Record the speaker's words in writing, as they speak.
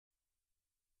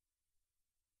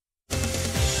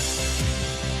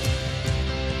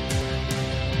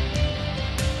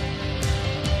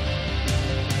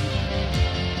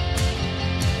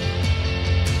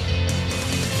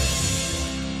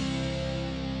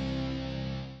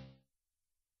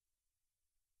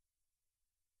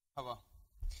مرحبا.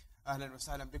 أهلا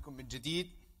وسهلا بكم من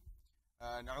جديد.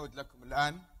 نعود لكم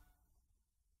الآن.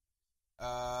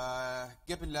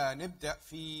 قبل لا نبدأ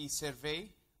في سيرفي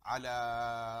على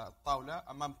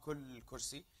الطاولة أمام كل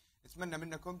كرسي، نتمنى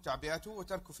منكم تعبئته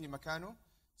وتركه في مكانه.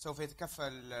 سوف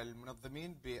يتكفل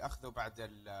المنظمين بأخذه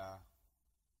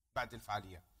بعد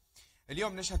الفعالية.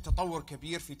 اليوم نشهد تطور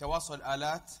كبير في تواصل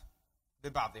الآلات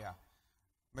ببعضها،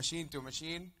 ماشين تو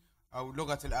ماشين أو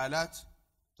لغة الآلات،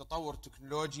 تطور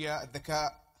تكنولوجيا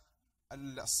الذكاء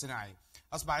الصناعي.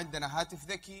 أصبح عندنا هاتف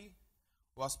ذكي،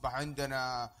 وأصبح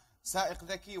عندنا سائق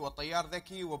ذكي وطيار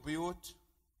ذكي وبيوت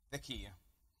ذكية.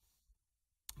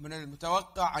 من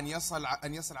المتوقع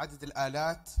أن يصل عدد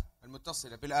الآلات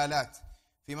المتصلة بالآلات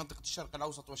في منطقة الشرق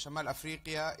الأوسط وشمال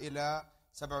أفريقيا إلى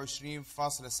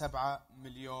 27.7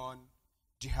 مليون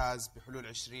جهاز بحلول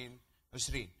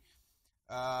 2020.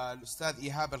 الأستاذ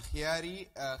إيهاب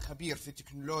الخياري، خبير في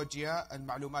تكنولوجيا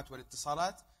المعلومات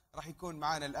والاتصالات، راح يكون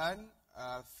معنا الآن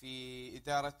في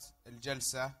إدارة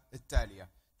الجلسة التالية.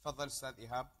 تفضل أستاذ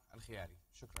إيهاب الخياري.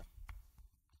 شكرا.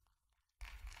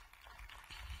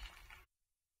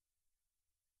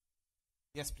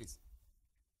 Yes, please.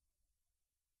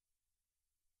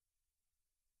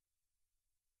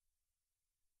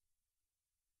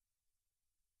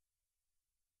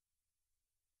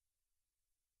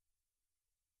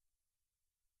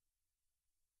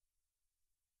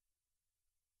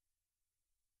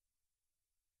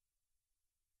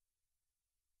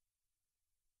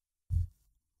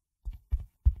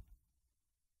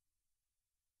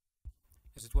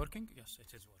 Is it working? Yes,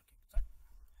 it is working. Hello.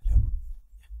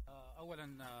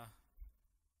 أولاً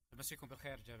بمسيكم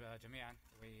بالخير جميعاً.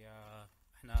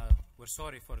 احنا we're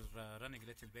sorry for running a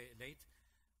little bit late.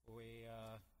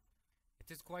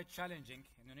 It is quite challenging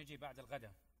إنه نجي بعد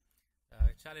الغداء.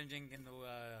 Challenging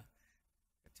إنه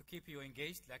to keep you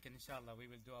engaged، لكن إن شاء الله we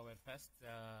will do our best.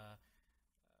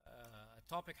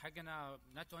 Topic حقنا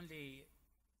not only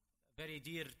very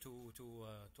dear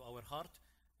to our heart.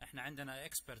 احنا عندنا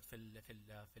expert في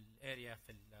الاريا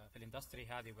في الاندستري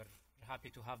هذه. we're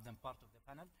happy to have them part of the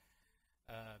panel.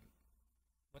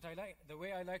 But the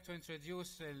way I like to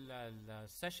introduce the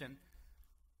session,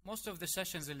 most of the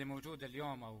sessions اللي موجودة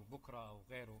اليوم أو بكرة أو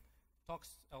غيره talks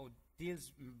أو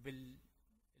deals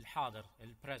بالحاضر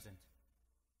present.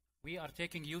 We are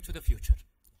taking you to the future,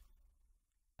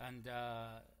 and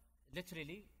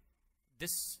literally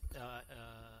this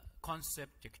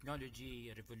concept,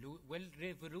 technology will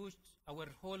revolutionize our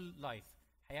whole life.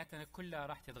 حياتنا كلها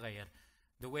راح تتغير.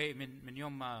 The way من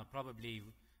يوم ما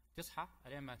probably تصحى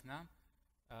لين ما تنام.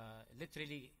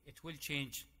 Literally it will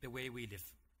change the way we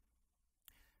live.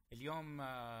 اليوم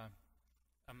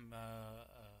I'm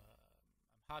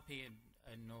happy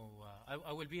إنه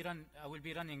I will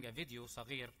be running a video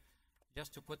صغير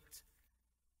just to put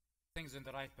things in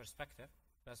the right perspective.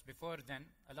 بس before then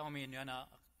allow me إني أنا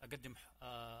أقدم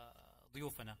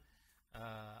ضيوفنا.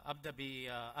 أبدأ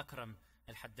بأكرم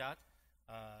الحداد،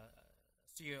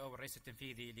 CEO والرئيس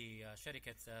التنفيذي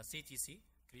لشركة CTC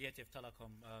Creative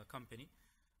Telecom Company.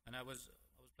 and I was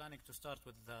planning to start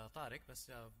with طارق،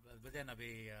 بس بدينا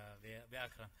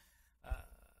بأكرم.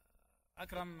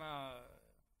 أكرم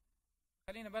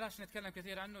خلينا بلاش نتكلم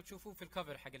كثير عنه، تشوفوه في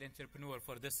الكفر حق الانتربرنور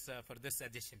for this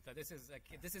edition.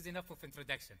 This is enough of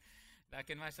introduction.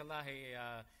 لكن ما شاء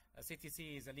الله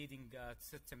CTC is a leading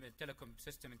telecom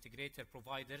system integrator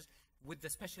providers with the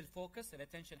special focus and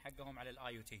attention حقهم على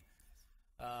IoT.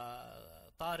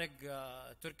 طارق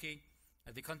تركي,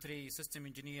 the country system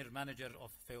engineer manager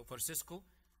for Cisco.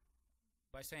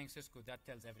 By saying Cisco that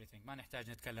tells everything. ما نحتاج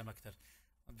نتكلم أكثر.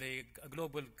 The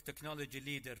global technology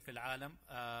leader في العالم.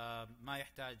 ما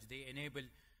يحتاج. They enable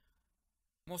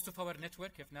most of our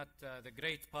network, if not the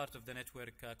great part of the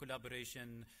network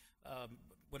collaboration.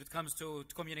 When it comes to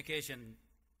communication,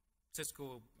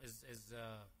 Cisco is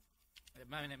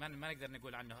ما نقدر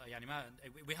نقول عنه يعني ما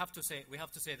we have to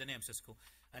say the name Cisco.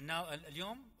 And now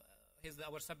اليوم he's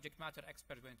our subject matter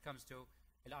expert when it comes to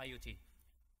IoT.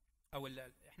 أو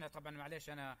إحنا طبعا معليش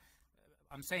أنا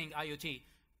I'm saying IoT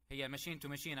هي machine to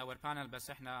machine our panel، بس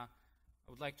إحنا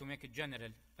I would like to make it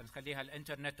general فنخليها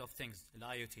Internet of Things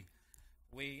IoT.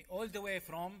 We all the way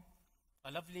from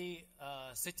a lovely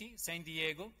city, San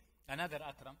Diego. Another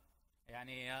Akram,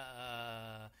 يعني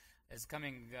is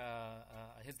coming.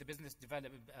 He's the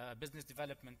business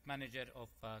development manager of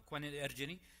Quan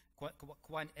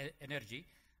Energy.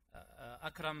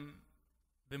 Akram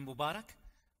bin Mubarak.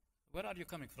 Where are you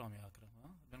coming from يا أكرم؟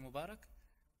 bin Mubarak؟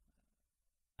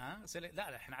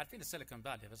 لا احنا عارفين السيليكون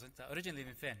فالي، بس انت اوريجينلي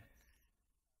من فين؟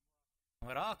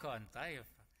 موراكو. طيب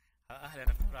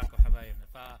اهلا في موراكو حبايبنا.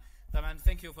 فطبعا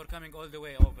thank you for coming all the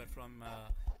way over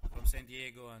from San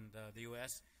Diego and the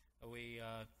US. We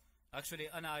actually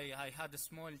I had a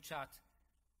small chat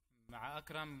مع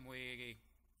أكرم وحسسني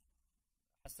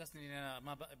إن أنا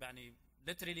ما يعني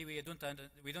literally we don't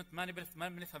ما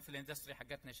بنفهم في الاندستري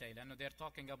حقتنا شيء لأنه they're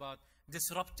talking about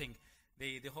disrupting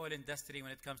the whole industry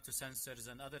when it comes to sensors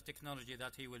and other technology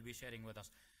that he will be sharing with us.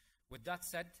 With that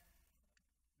said,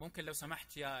 ممكن لو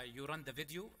سمحت يا you run the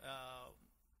video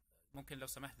ممكن لو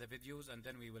سمحت the videos and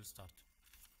then we will start.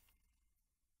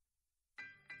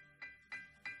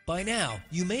 By now,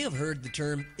 you may have heard the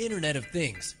term Internet of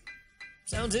Things.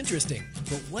 Sounds interesting,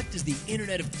 but what does the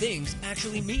Internet of Things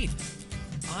actually mean?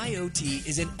 IoT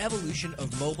is an evolution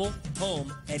of mobile,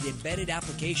 home, and embedded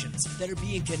applications that are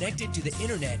being connected to the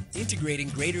Internet, integrating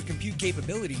greater compute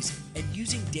capabilities and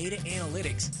using data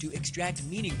analytics to extract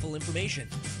meaningful information.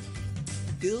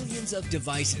 Billions of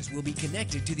devices will be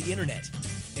connected to the Internet,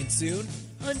 and soon,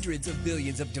 hundreds of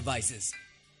billions of devices.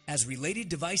 As related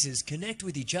devices connect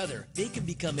with each other, they can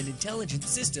become an intelligent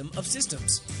system of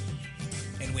systems.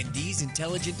 And when these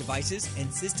intelligent devices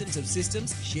and systems of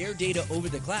systems share data over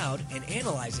the cloud and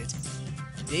analyze it,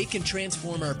 they can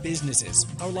transform our businesses,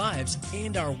 our lives,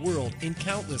 and our world in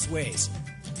countless ways.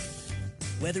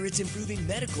 Whether it's improving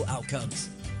medical outcomes,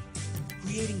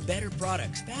 creating better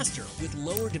products faster with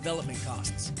lower development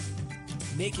costs,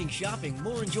 making shopping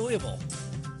more enjoyable,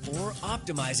 or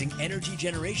optimizing energy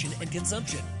generation and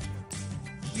consumption.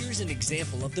 Here's an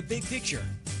example of the big picture.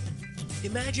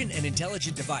 Imagine an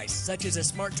intelligent device such as a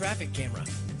smart traffic camera.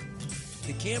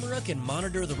 The camera can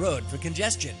monitor the road for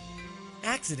congestion,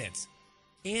 accidents,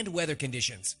 and weather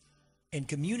conditions, and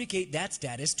communicate that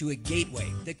status to a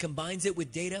gateway that combines it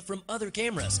with data from other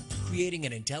cameras, creating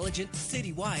an intelligent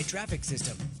citywide traffic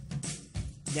system.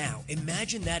 Now,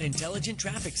 imagine that intelligent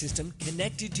traffic system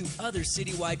connected to other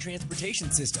citywide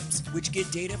transportation systems, which get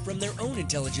data from their own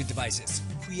intelligent devices,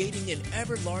 creating an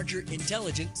ever larger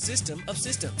intelligent system of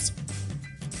systems.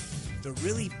 The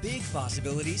really big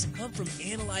possibilities come from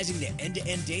analyzing the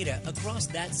end-to-end data across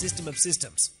that system of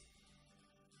systems.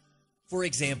 For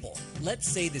example, let's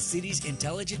say the city's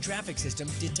intelligent traffic system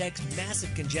detects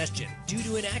massive congestion due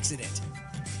to an accident.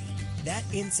 That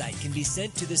insight can be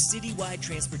sent to the citywide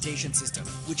transportation system,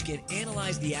 which can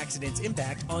analyze the accident's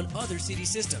impact on other city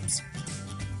systems.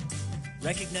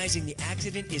 Recognizing the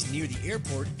accident is near the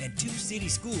airport and 2 city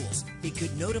schools, it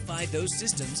could notify those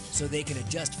systems so they can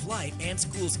adjust flight and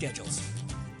school schedules.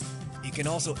 It can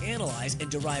also analyze and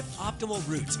derive optimal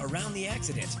routes around the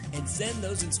accident and send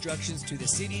those instructions to the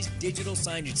city's digital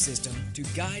signage system to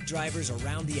guide drivers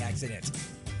around the accident.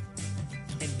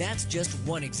 And that's just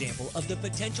one example of the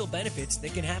potential benefits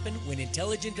that can happen when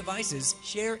intelligent devices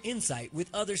share insight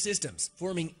with other systems,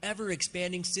 forming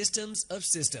ever-expanding systems of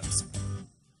systems.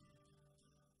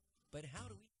 But how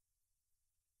do we...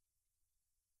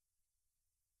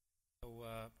 So,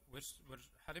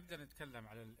 حنبدأ نتكلم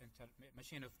على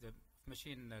machine of the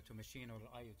machine to machine or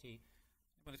IoT.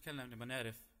 بنتكلم لما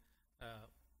نعرف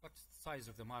what's the size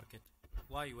of the market,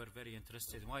 why we're very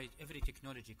interested, why every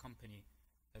technology company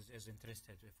is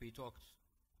interested. If we talked,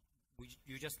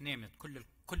 you just name it.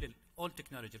 all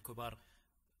technology الكبار,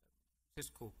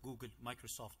 Cisco, Google,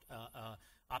 Microsoft,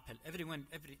 Apple, everyone,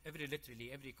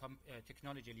 literally every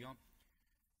technology اليوم.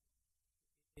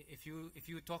 If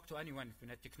you talk to anyone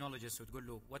from a technologist وتقول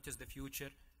له what is the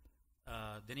future,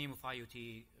 the name of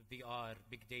IoT, VR,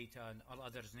 big data, and all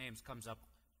others names comes up.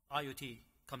 IoT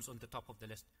comes on the top of the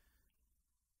list.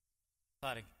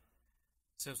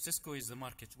 So Cisco is the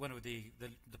market, one of the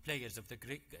players of the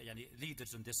great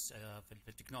leaders in this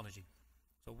technology.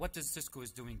 So what is Cisco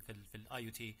is doing في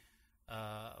IoT?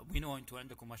 We know انتوا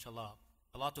عندكم ما شاء الله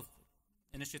a lot of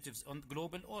initiatives on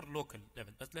global or local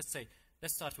level. But let's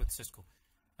start with Cisco.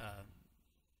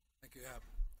 Thank you, Ab.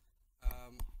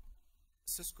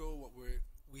 Cisco, what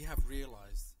we have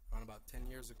realized around about 10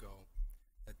 years ago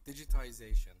that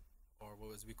digitization, or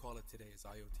what as we call it today is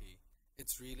IoT,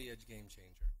 it's really a game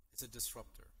changer. It's a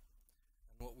disruptor.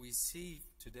 And what we see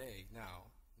today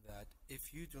now, that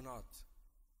if you do not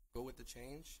go with the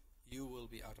change, you will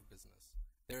be out of business.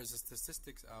 There is a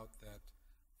statistics out that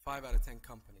 5 out of 10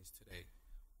 companies today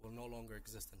will no longer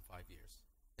exist in 5 years.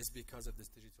 It's because of this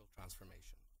digital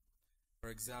transformation. For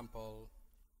example,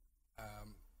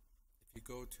 if you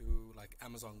go to like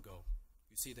Amazon Go,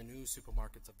 you see the new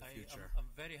supermarkets of the future. I'm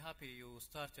very happy you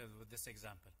started with this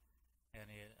example.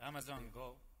 Amazon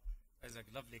Go is a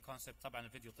lovely concept. طبعا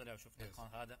الفيديو طلع وشفنا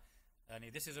هذا.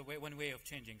 This is one way of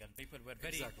changing, and people were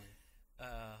very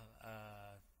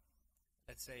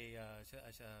let's say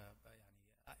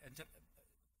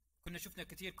كنا شفنا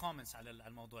كثير comments على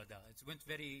الموضوع ده. It went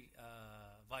very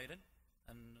viral,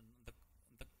 and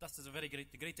the that is a very great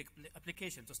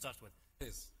application to start with. It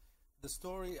is. The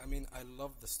story, I mean, I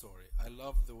love the story. I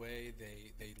love the way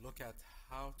they look at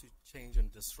how to change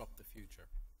and disrupt the future.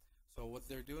 So what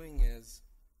they're doing is,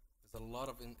 there's a lot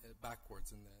of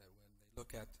backwards in there when they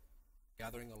look at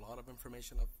gathering a lot of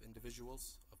information of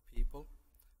individuals, of people,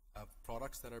 of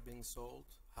products that are being sold,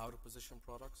 how to position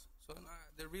products. So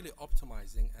they're really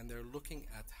optimizing, and they're looking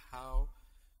at how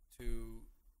to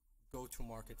go to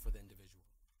market for the individual.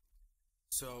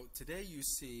 So today you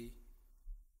see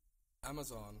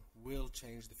Amazon will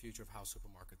change the future of how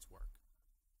supermarkets work.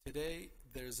 Today,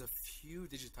 there's a few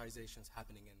digitizations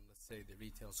happening in, let's say, the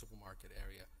retail supermarket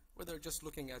area, where they're just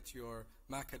looking at your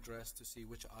MAC address to see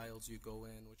which aisles you go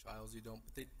in, which aisles you don't,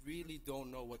 but they really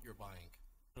don't know what you're buying,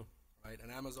 right?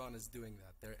 And Amazon is doing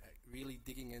that. They're really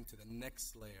digging into the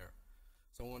next layer.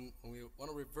 So when we want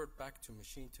to revert back to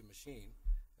machine,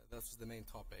 that's the main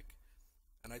topic.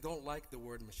 And I don't like the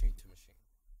word machine to machine,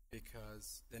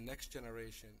 because the next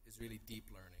generation is really deep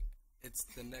learning. It's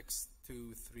the next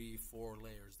 2, 3, 4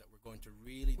 layers that we're going to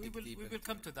really dig deep into. We will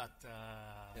come to that.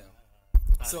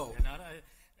 So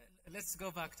let's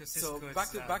go back to Cisco.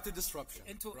 So back to disruption.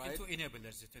 Into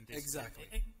enablers in this. Exactly.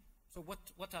 So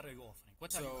what are you offering?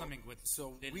 What are you coming with?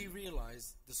 So we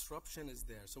realized disruption is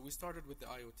there. So we started with the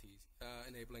IoT,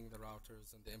 enabling the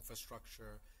routers and the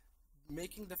infrastructure,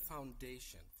 making the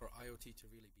foundation for IoT to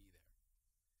really be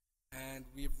there. And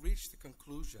we've reached the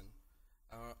conclusion,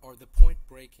 or the point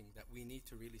breaking, that we need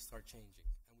to really start changing.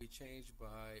 And we changed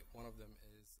by, one of them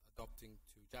is adopting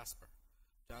to Jasper.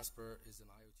 Jasper is an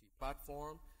IoT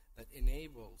platform that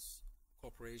enables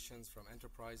corporations from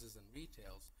enterprises and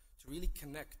retails to really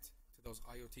connect to those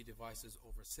IoT devices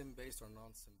over SIM-based or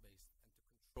non-SIM-based, and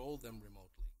to control them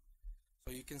remotely.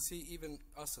 So you can see, even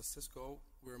us as Cisco,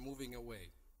 we're moving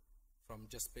away from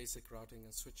just basic routing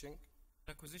and switching.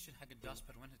 Acquisition had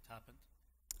Jasper when it happened?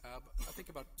 I think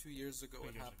about 2 years ago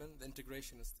it happened. The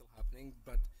integration is still happening,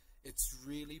 but it's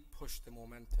really pushed the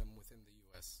momentum within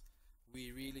the US.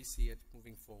 We really see it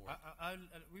moving forward.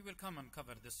 We will come and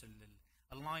cover this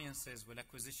alliances with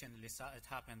acquisition. It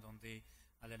happened on the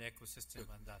ecosystem. Good.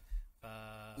 And that.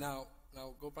 Now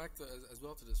go back to, as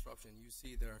well, to disruption. You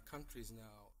see there are countries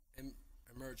now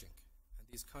emerging, and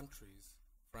these countries,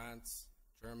 France,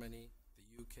 Germany,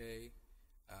 the UK,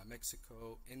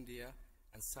 Mexico, India,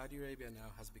 and Saudi Arabia now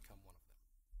has become one of them.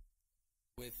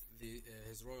 With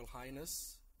His Royal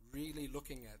Highness really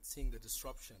looking at seeing the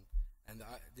disruption, and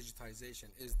the digitization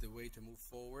is the way to move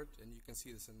forward. And you can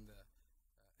see this in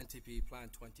the NTP Plan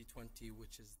 2020,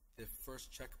 which is the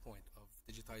first checkpoint of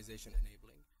digitization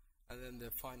enabling, and then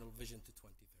the final vision to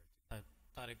 2030.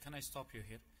 Tariq, can I stop you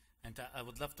here? And I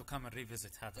would love to come and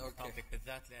revisit هذا التوبيك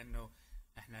بالذات, لأنه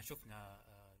احنا شفنا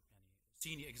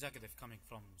senior executive coming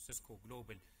from Cisco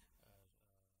Global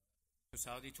to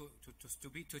Saudi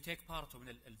to take part of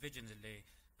the visions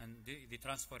and the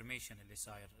transformation اللي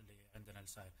صاير اللي عندنا اللي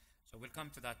صاير. So we'll come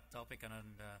to that topic,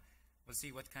 and we'll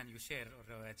see what can you share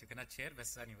or what you cannot share. But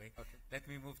anyway, let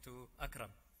me move to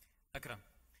Akram.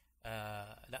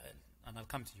 And I'll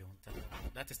come to you.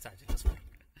 لا تستعجل.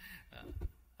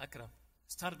 Akram,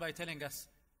 start by telling us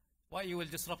why you will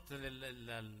disrupt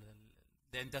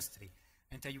the industry.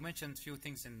 And you mentioned a few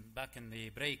things back in the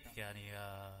break,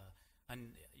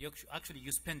 and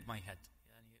you spinned my head.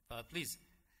 Please,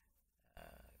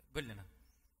 قل لنا.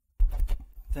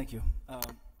 Thank you.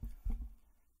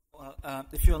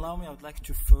 If you allow me, I would like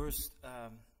to first,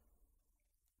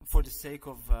 for the sake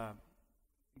of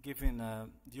giving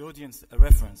the audience a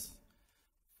reference,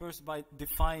 first by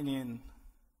defining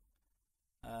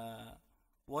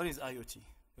what is IoT.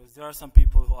 Because there are some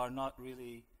people who are not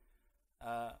really,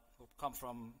 who come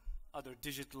from other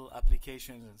digital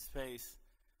applications in space,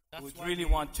 who would really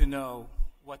want to know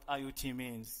what IoT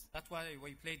means. That's why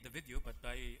we played the video, but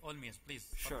by all means, please.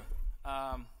 Sure.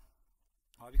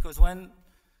 Because when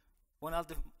I'll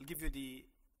give you the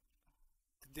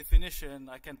definition,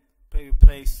 I can play a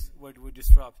place where it would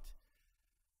disrupt.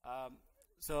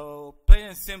 So plain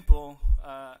and simple,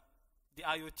 the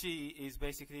IoT is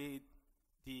basically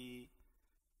the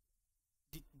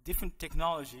different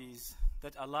technologies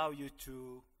that allow you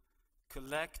to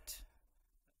collect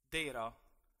data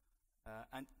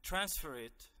and transfer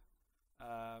it,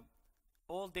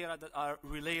 all data that are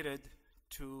related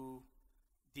to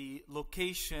the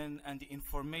location and the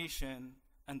information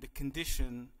and the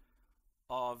condition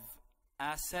of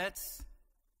assets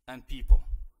and people.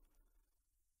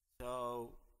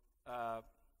 So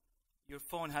your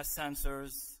phone has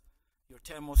sensors, your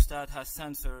thermostat has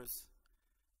sensors,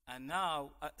 and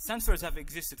now sensors have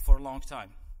existed for a long time.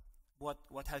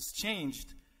 What has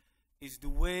changed is the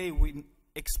way we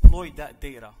exploit that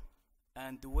data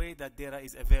and the way that data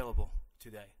is available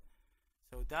today.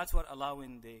 So that's what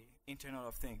allowing the Internet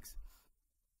of Things.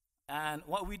 And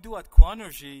what we do at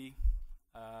Quanergy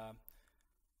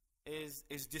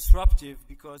is disruptive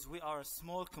because we are a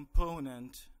small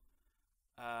component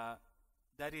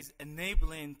that is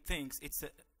enabling things.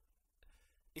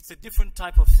 It's a different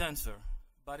type of sensor,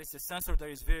 but it's a sensor that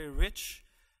is very rich,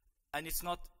 and it's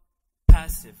not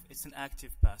passive. It's an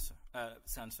active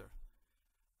sensor.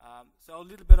 So a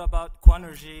little bit about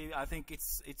Quanergy. I think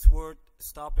it's worth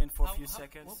stopping for a few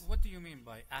seconds. What do you mean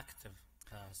by active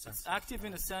sensor? It's active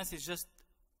in a sense. It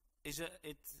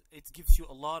gives you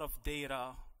a lot of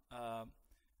data,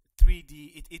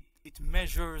 3D. It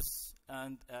measures,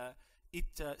 and it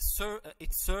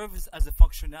serves as a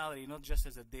functionality, not just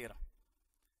as a data.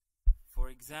 For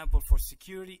example, for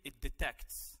security, it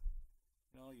detects.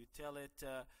 You tell it,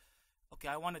 okay,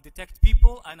 I want to detect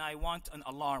people, and I want an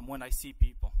alarm when I see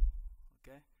people.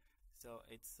 Okay, so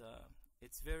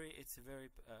it's very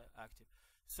active.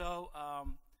 So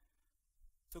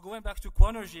going back to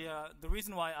Quanergy, the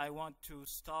reason why I want to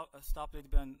stop a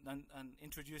little bit and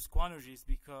introduce Quanergy is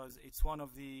because it's one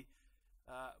of the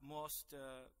most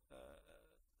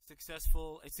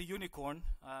successful. It's a unicorn.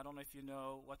 I don't know if you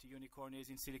know what a unicorn is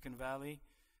in Silicon Valley.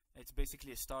 It's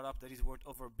basically a startup that is worth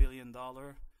over $1 billion,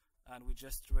 and we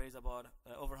just raised about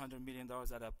over $100 million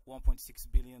at a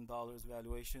 $1.6 billion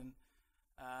valuation.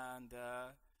 And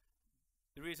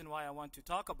the reason why I want to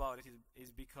talk about it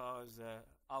is because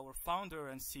our founder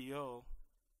and CEO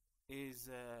is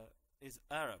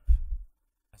Arab.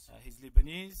 He's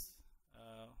Lebanese,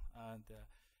 and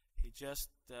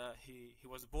he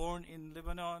was born in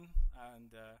Lebanon,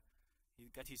 and he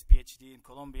got his PhD in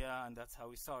Colombia, and that's how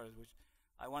he started. Which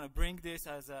I want to bring this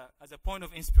as a point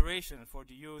of inspiration for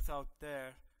the youth out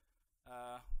there,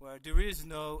 where there is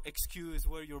no excuse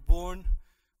where you're born.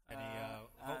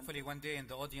 Hopefully one day in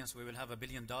the audience we will have $1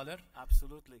 billion.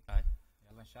 Absolutely. Right.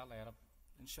 Inshallah, ya Rab.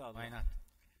 Inshallah. Why not?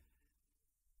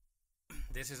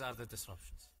 These are the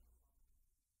disruptions.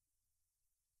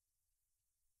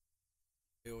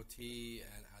 IoT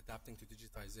and adapting to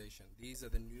digitization. These are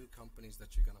the new companies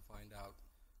that you're going to find out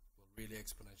will really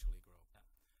exponentially grow.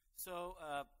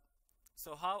 Yeah.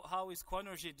 So how is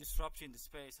Quanergy disrupting the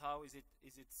space? How is it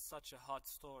such a hot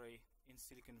story in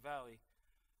Silicon Valley?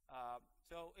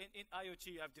 So in IoT,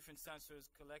 you have different sensors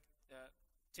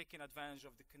taking advantage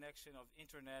of the connection of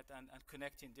internet and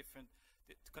connecting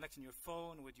your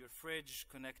phone with your fridge,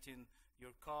 connecting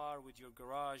your car with your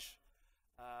garage.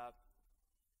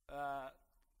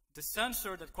 The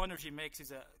sensor that Quanergy makes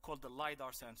is called the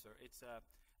LiDAR sensor. It's a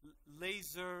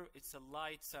laser. It's a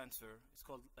light sensor. It's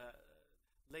called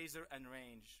laser and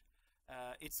range.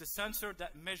 It's a sensor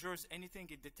that measures anything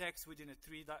it detects within a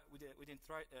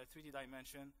 3D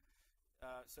dimension.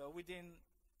 So within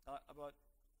about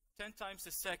 10 times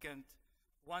a second,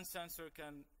 one sensor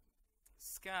can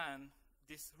scan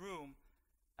this room,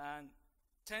 and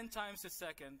 10 times a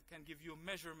second can give you a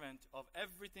measurement of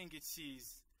everything it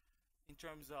sees in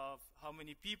terms of how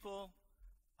many people,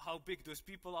 how big those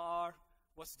people are,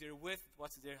 what's their width,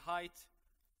 what's their height,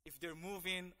 if they're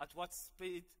moving, at what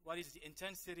speed, what is the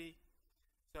intensity.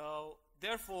 So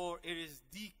therefore, it is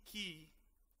the key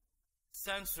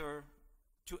sensor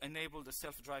to enable the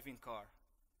self-driving car,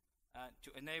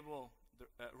 to enable the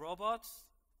robots,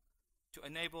 to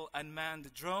enable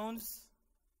unmanned drones,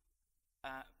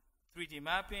 3D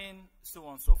mapping, so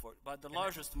on and so forth. But the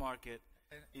largest market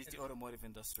is the automotive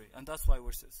industry, and that's why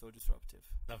we're so disruptive.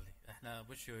 Lovely. I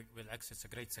wish you will access a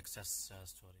great success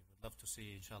story. We'd love to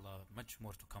see, inshallah, much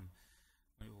more to come.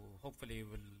 Hopefully,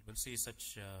 we'll see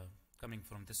such coming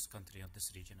from this country and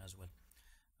this region as well.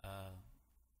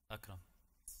 Akram.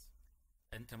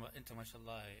 انت ما شاء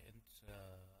الله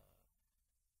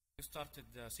you started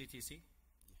CTC?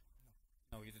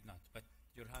 No, you did not. But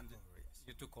you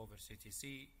took over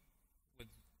CTC with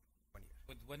 1 year.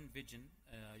 With one vision.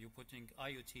 You're putting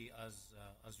IoT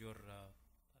as your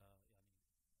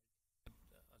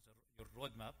your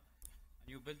roadmap, and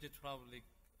you build it probably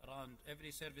around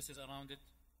every services around it,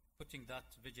 putting that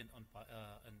vision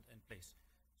in place.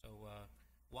 So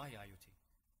why IoT?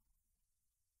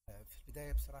 في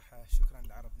البداية بصراحة شكرا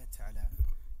لعرب نت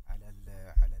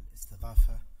على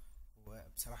الاستضافة،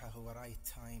 وبصراحة هو رايت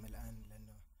تايم الآن،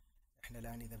 لأنه احنا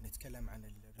الآن إذا بنتكلم عن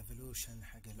الريفولوشن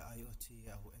حق الاي او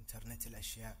تي أو انترنت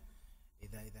الأشياء،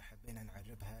 إذا حبينا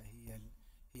نعربها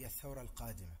هي الثورة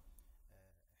القادمة.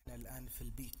 احنا الآن في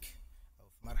البيك أو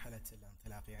في مرحلة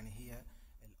الانطلاق، يعني هي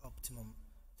الأوبتيموم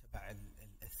تبع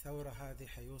الثورة هذه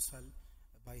حيوصل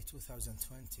باي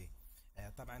 2020.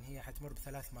 طبعا هي حتمر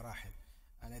بثلاث مراحل.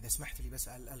 أنا إذا سمحت لي بس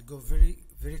I'll go very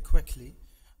very quickly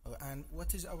and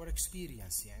what is our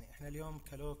experience. يعني احنا اليوم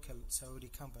كلوكال سعودي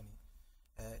كمباني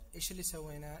ايش اللي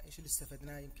سويناه، ايش اللي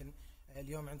استفدناه. يمكن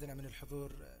اليوم عندنا من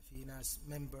الحضور في ناس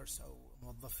members او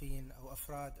موظفين او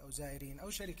افراد او زائرين او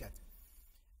شركات.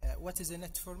 what is in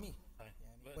it for me.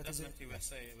 What is it?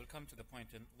 We'll come to the point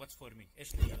in what's for me.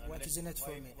 What is in it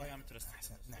for me. Why I'm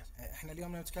interested. نعم. احنا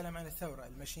اليوم نتكلم عن الثورة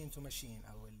الماشين تو ماشين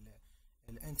او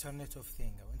الانترنت اوف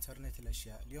ثينج او انترنت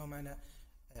الاشياء. اليوم انا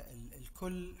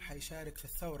الكل حيشارك في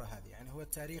الثورة هذه. يعني هو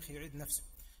التاريخ يعيد نفسه.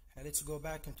 احنا let's go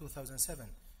back in 2007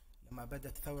 لما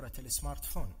بدأت ثورة السمارت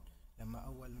فون، لما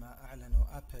أول ما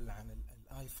أعلنوا أبل عن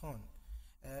الآيفون.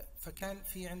 فكان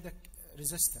في عندك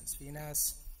ريزيستنس، في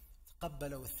ناس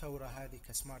تقبلوا الثورة هذه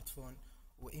كسمارت فون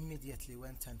و immediately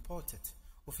went and bought it،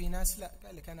 وفي ناس لا،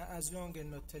 قال لك أنا as long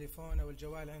إنه التليفون أو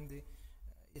الجوال عندي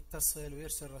يتصل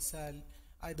ويرسل رسائل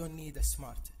I don't need a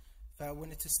smart.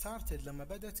 when it started لما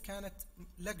بدأت كانت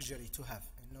luxury to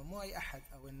have، إنه مو أي أحد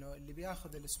أو إنه اللي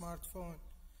بياخذ السمارت فون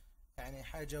يعني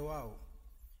حاجة واو.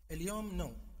 اليوم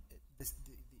no، the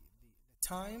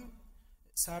time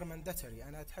صار mandatory.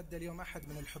 أنا أتحدى اليوم أحد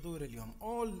من الحضور اليوم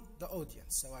all the audience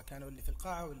سواء كانوا اللي في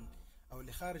القاعة أو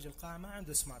اللي خارج القاعة ما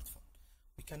عنده سمارت فون.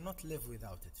 we cannot live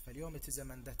without it. فاليوم it is a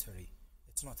mandatory،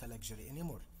 it's not a luxury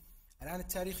anymore. الآن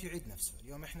التاريخ يعيد نفسه.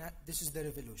 اليوم إحنا this is the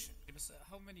revolution. بس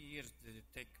how many years did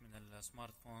it take من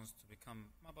السمارت phones to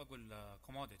become ما بقول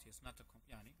commodity، it's not a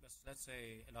يعني بس let's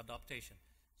say adaptation.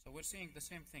 So we're seeing the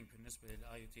same thing بالنسبة لل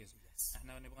IoTs.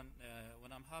 احنا نبغى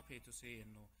when I'm happy to see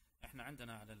إنه احنا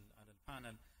عندنا على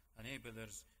البانل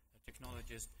enablers,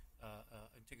 technologists,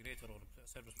 integrator or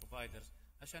service providers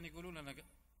عشان يقولوا لنا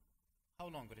how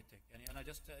long will it take. يعني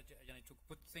أنا just يعني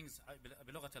to put things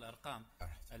بلغة الأرقام.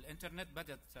 الإنترنت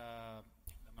بدأت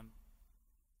لما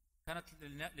كانت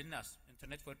للناس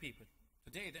internet for people.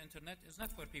 Today the internet is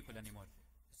not for people anymore.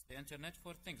 It's the internet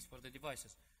for things, for the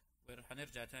devices.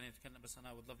 حنرجع تاني نتكلم بس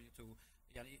أنا would love you to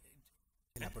يعني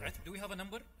do we have a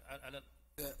number على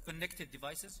connected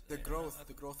devices? The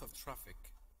growth of traffic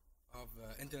of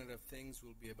Internet of Things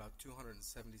will be about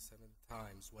 277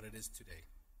 times what it is today.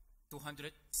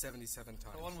 277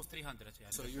 times. So almost 300.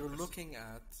 يعني. So you're looking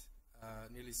at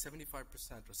nearly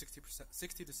 75% or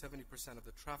 60 to 70% of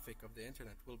the traffic of the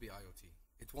Internet will be IoT.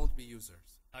 It won't be users.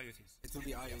 IoTs. It will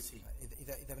be IoT.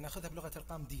 إذا بناخذها بلغة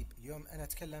الأرقام ديب. اليوم أنا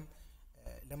أتكلم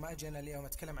لما أجي أنا اليوم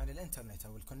أتكلم عن الإنترنت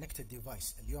أو الكونكتد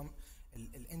ديفايس. اليوم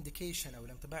الانديكيشن أو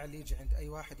الانطباع اللي يجي عند أي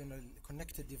واحد إنه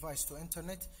الكونكتد ديفايس تو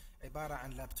إنترنت عبارة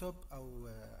عن لابتوب أو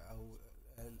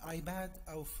الآيباد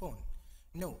أو فون.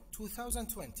 No,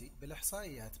 2020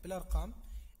 بالإحصائيات بالأرقام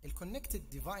الكونكتد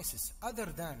ديفايسز other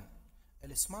than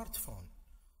السمارت فون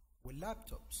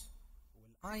واللابتوبس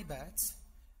والآيبادز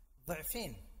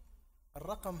ضعفين.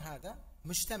 الرقم هذا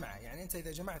مجتمعة. يعني أنت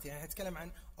إذا جمعت يعني نتكلم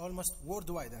عن almost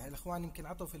worldwide. يعني الإخوان يمكن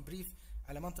عطوا في البريف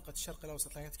على منطقة الشرق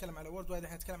الأوسط، لكن نتكلم على worldwide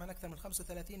احنا نتكلم عن أكثر من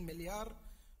 35 مليار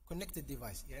connected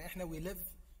device. يعني إحنا we live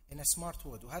in a smart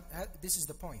world. this is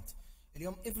the point.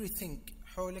 اليوم everything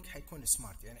حولك حيكون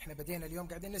smart. يعني إحنا بدينا اليوم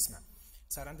قاعدين نسمع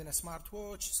صار عندنا smart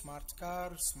watch, smart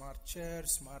car, smart chair,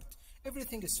 smart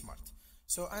everything is smart.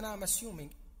 So I'm assuming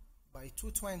by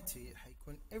 2020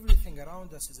 حيكون everything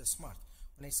around us is a smart.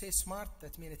 When I say smart,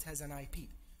 that means it has an IP.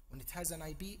 When it has an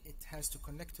IP, it has to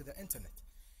connect to the internet.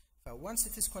 Once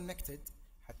it is connected,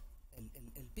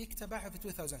 البيك تبعها في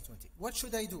 2020. What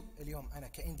should I do اليوم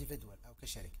أنا كindividual أو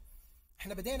كشركة؟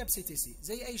 إحنا بدينا بCTC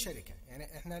زي أي شركة.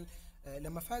 يعني إحنا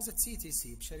لما فازت CTC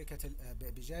بشركة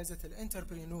بجائزة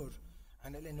الانتربرينور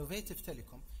عن الانوفيتيف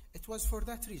تيليكوم, it was for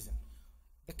that reason.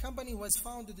 The company was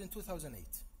founded in 2008.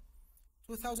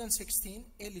 2016,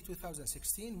 early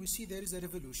 2016, we see there is a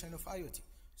revolution of IoT.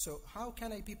 So how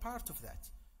can I be part of that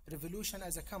revolution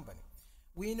as a company?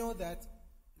 We know that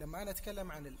لما أنا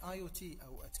أتكلم عن IoT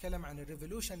أو أتكلم عن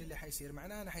الريفولوشن اللي حيصير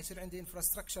معناه أنا حيصير عندي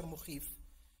infrastructure مخيف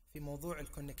في موضوع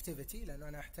الكونكتيفيتي, لأنه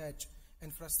أنا أحتاج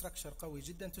infrastructure قوي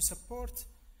جدا to support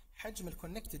حجم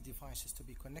connected devices to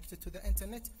be connected to the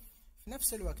internet. في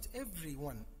نفس الوقت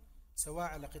everyone سواء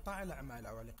على قطاع الأعمال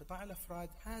أو على قطاع الأفراد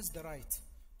has the right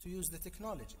to use the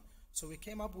technology. So we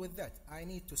came up with that. I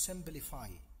need to simplify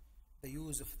the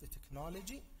use of the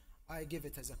technology. I give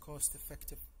it as a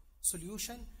cost-effective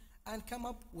solution and come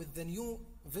up with the new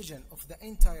vision of the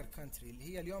entire country اللي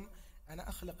هي اليوم أنا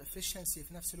أخلق efficiency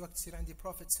في نفس الوقت يصير عندي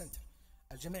profit center.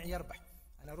 الجميع يربح.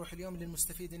 أنا أروح اليوم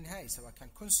للمستفيد النهائي سواء كان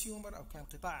consumer أو كان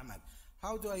قطاع أعمال.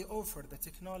 How do I offer the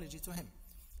technology to him?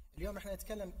 اليوم احنا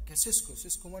نتكلم كسيسكو.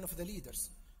 سيسكو one of the leaders.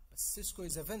 بس سيسكو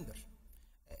is a vendor.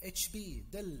 HP,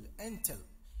 Dell, Intel.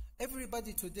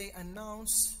 Everybody today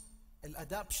announce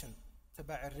الادابشن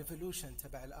تبع الريفولوشن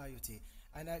تبع الاي او تي.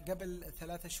 انا قبل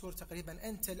 3 شهور تقريبا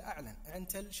انتل اعلن.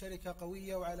 انتل شركه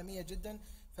قويه وعالميه جدا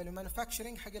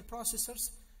فالمانوفاكتشرنج حق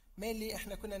البروسيسورز mainly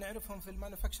احنا كنا نعرفهم في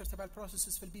المانوفاكتشر تبع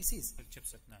البروسيسورز في البي سيز في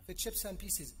الشيبسيت. نعم. في الشيبس اند بي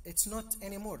سيز. اتس نوت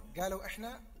اني مور. قالوا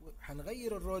احنا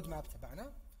حنغير الرود ماب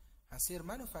تبعنا، حنصير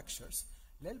مانوفاكتشرز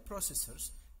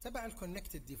للبروسيسورز تبع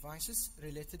الكونكتد ديفايسز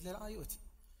ريليتد للاي او تي.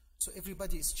 So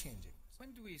everybody is changing.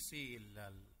 When do we see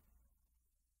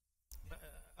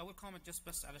I will comment just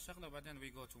بس على شغله وبعدين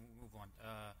we go to move on.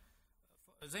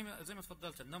 زي ما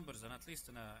تفضلت النمبرز، انا اتليست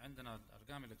انا عندنا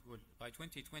الارقام اللي تقول by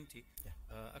 2020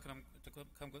 اكرم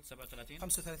كم قلت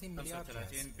 35 مليار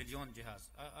 35 بليون جهاز.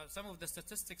 Some of the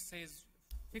statistics says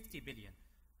 50 billion.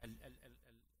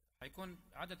 حيكون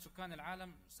عدد سكان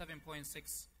العالم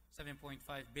 7.6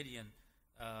 7.5 بليون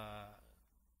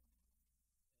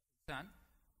انسان،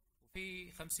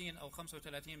 وفي 50 او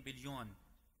 35 بليون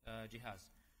جهاز.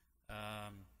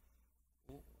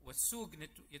 والسوق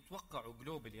يتوقعوا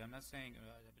جلوبالي. I'm not saying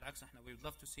بالعكس احنا we would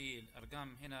love to see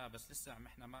الارقام هنا، بس لسه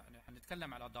احنا ما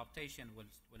حنتكلم على adaptation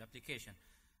والapplication.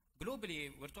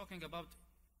 Globally we're talking about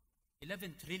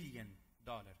 11 trillion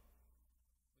dollar.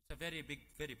 It's a very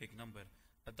big number,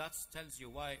 but that tells you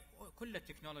why كل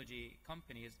technology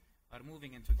companies are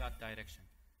moving into that direction.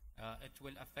 It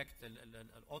will affect the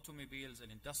automobiles, the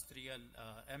industrial,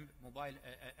 mobile,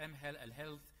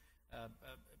 health.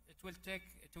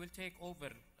 It will take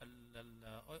over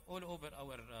all over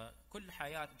our كل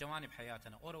جوانب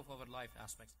حياتنا, all of our life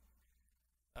aspects.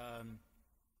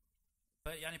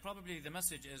 يعني probably the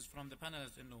message is from the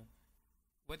panelists إنه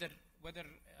whether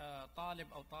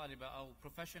طالب أو طالبة أو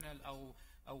professional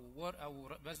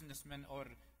أو businessman or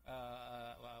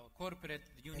corporate,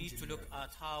 you need to look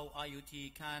at how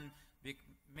IoT can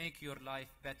make your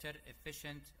life better,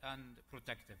 efficient and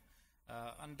protective.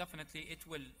 And definitely it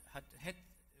will hit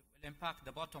impact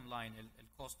the bottom line, the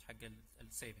cost حق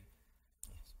saving.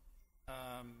 Yes.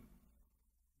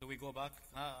 Do we go back?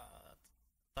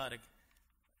 طارق.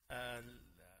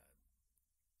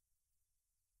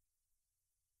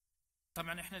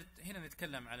 طبعا احنا هنا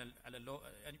نتكلم على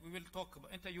يعني we will talk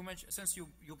about, انت you mentioned, since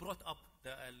you brought up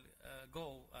the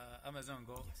Go Amazon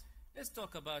Go. Yes. Let's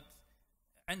talk about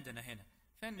عندنا هنا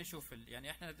فين نشوف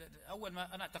يعني احنا اول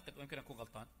ما انا اعتقد ويمكن اكون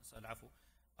غلطان العفو،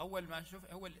 اول ما نشوف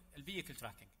هو الفيكل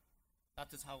تراكنج.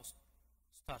 That is how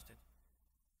started.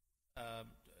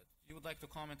 You would like to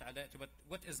comment على it, but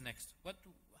what is next?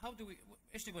 How do we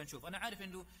ايش نبغى نشوف؟ انا عارف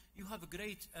انه you have a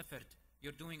great effort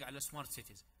you're doing على smart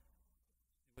cities.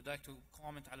 You would like to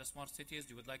comment على smart cities.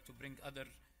 You would like to bring other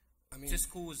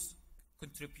Cisco's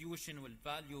contribution will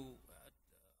value.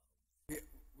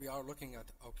 We are looking at,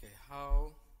 okay,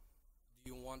 how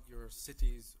do you want your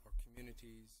cities or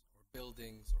communities or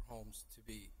buildings or homes to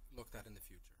be looked at in the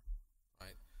future,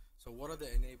 right? So what are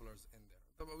the enablers in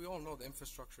there? We all know the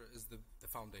infrastructure is the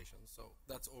foundation, so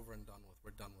that's over and done with.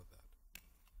 We're done with that.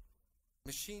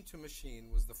 Machine to machine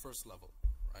was the first level,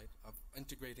 right, of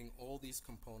integrating all these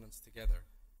components together,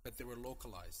 but they were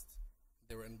localized.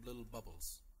 They were in little bubbles.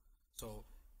 So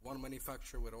one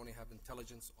manufacturer would only have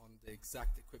intelligence on the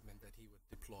exact equipment that he would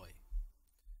deploy.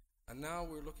 And now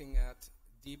we're looking at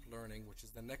deep learning, which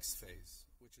is the next phase,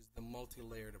 which is the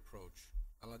multi-layered approach.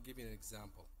 And I'll give you an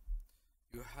example.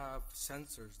 You have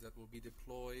sensors that will be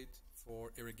deployed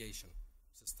for irrigation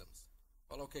systems.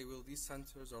 Well, okay, well, these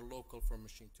sensors are local for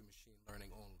machine-to-machine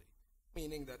learning only,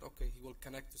 meaning that, okay, he will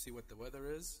connect to see what the weather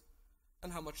is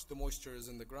and how much the moisture is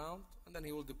in the ground, and then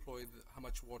he will deploy how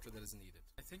much water that is needed.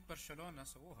 I think Barcelona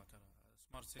سووها ترى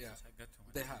smart cities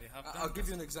حقتهم. They have. I'll give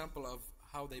you an example of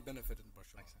how they benefit in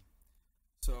Barcelona. Excellent.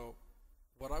 So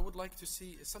what I would like to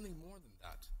see is something more than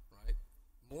that, right?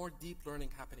 More deep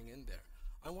learning happening in there.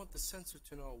 I want the sensor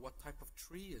to know what type of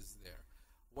tree is there,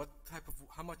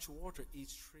 how much water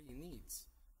each tree needs.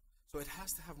 So it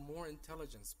has to have more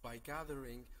intelligence by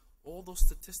gathering all those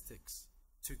statistics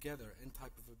together in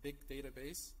type of a big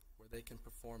database where they can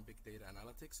perform big data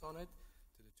analytics on it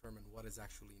to determine what is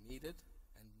actually needed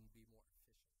and be more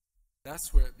efficient.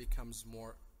 That's where it becomes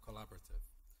more collaborative.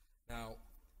 Now,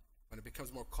 when it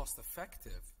becomes more cost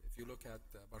effective, if you look at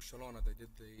Barcelona, they did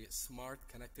the smart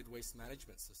connected waste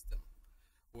management system,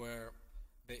 where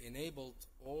they enabled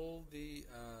all the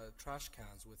trash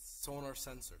cans with sonar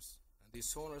sensors. And these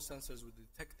sonar sensors would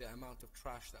detect the amount of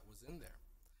trash that was in there.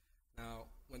 Now,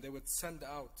 when they would send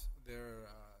out their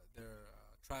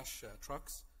trash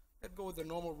trucks, they'd go with their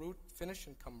normal route, finish,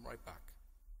 and come right back.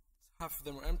 Half of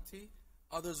them were empty.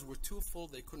 Others were too full.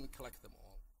 They couldn't collect them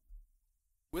all.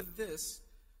 With this,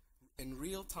 in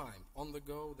real time, on the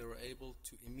go, they were able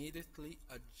to immediately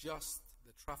adjust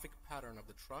the traffic pattern of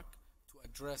the truck to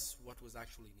address what was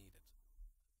actually needed.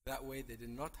 That way, they did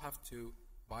not have to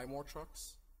buy more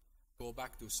trucks, go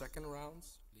back to second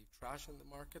rounds, leave trash in the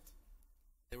market.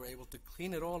 They were able to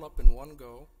clean it all up in one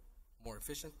go, more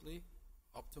efficiently,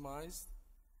 optimized,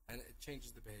 and it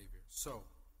changes the behavior. So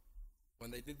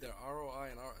when they did their ROI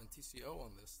and TCO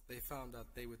on this, they found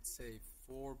that they would save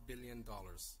 $4 billion in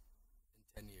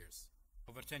 10 years.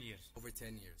 Over 10 years. Over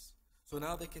 10 years. So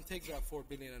now they can take that $4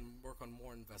 billion and work on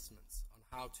more investments on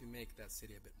how to make that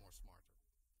city a bit more smarter.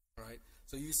 All right?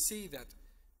 So you see that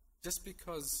just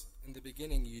because in the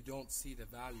beginning you don't see the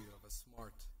value of a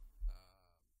smart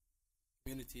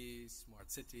community,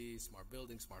 smart city, smart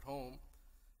building, smart home,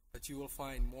 but you will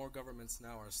find more governments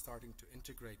now are starting to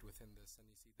integrate within this, and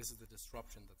you see this is the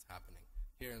disruption that's happening.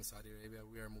 Here in Saudi Arabia,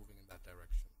 we are moving in that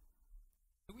direction.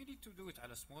 Do we need to do it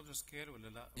on a smaller scale ولا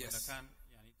لا؟ Yes. ولا كان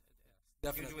يعني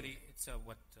Definitely. usually it's a,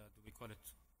 what do we call it?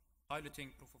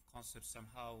 Piloting proof of concept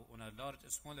somehow on a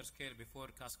smaller scale before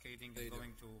cascading and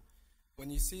going to when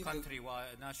you see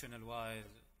country-wide, national-wide,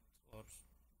 or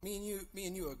me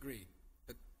and you agree,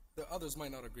 but the others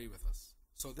might not agree with us.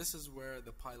 So this is where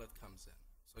the pilot comes in.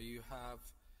 So you have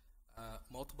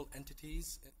multiple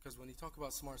entities, because when you talk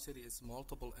about smart city, it's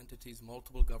multiple entities,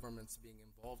 multiple governments being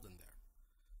involved in there.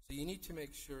 So you need to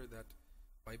make sure that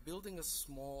by building a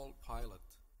small pilot,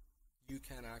 you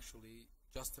can actually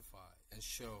justify and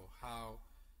show how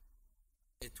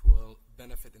it will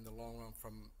benefit in the long run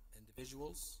from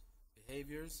individuals,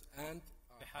 behaviors, and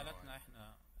في حالتنا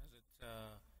احنا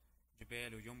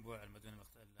جبال وينبع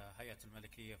الهيئة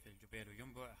الملكية في الجبال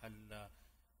وينبع هل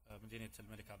مدينة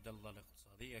الملك عبد الله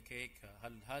الاقتصادية كيك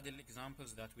هل هذه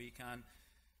الاكزامبلز that we can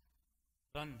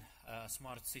run a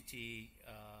smart city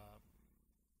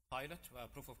pilot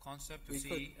proof of concept to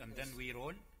see and then we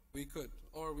roll? We could,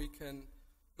 or we can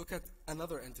look at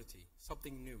another entity,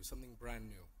 something new, something brand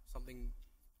new, something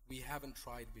we haven't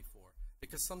tried before.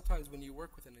 Because sometimes when you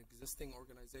work with an existing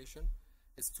organization,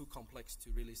 it's too complex to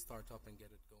really start up and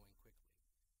get it going quickly.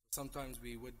 Sometimes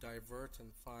we would divert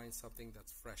and find something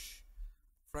that's fresh.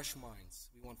 Fresh minds.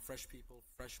 We want fresh people,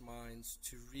 fresh minds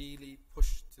to really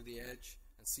push to the edge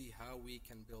and see how we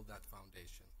can build that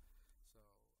foundation.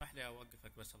 اسمح لي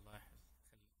اوقفك بس الله يحفظك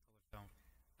طول في عمرك.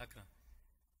 أكرم.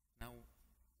 Now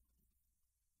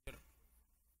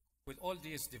with all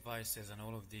these devices and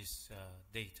all of these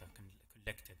data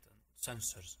collected and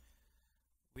sensors,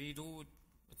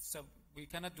 we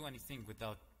cannot do anything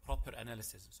without proper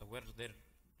analysis. So where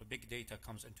the big data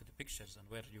comes into the pictures and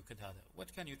where you could have it.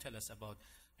 What can you tell us about,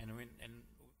 and when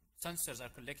sensors are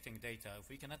collecting data, if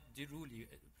we cannot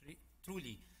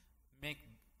truly make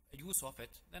use of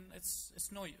it, then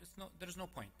there's no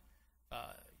point.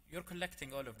 You're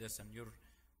collecting all of this, and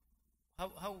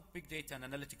how big data and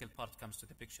analytical part comes to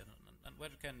the picture, and where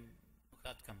can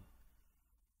that come?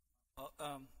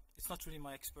 It's not really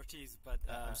my expertise, but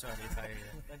I'm sorry if I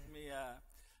let me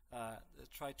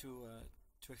try to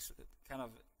kind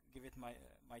of give it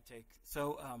my take.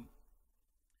 So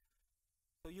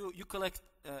you collect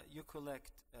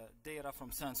data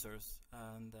from sensors,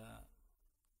 and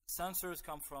sensors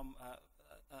come from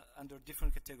under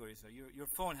different categories. So your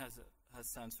phone has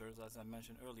sensors, as I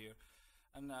mentioned earlier,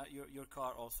 and your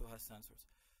car also has sensors.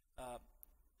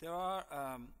 There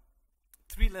are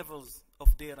 3 levels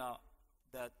of data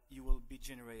that you will be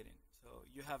generating. So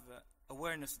you have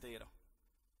awareness data.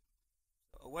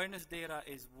 Awareness data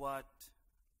is what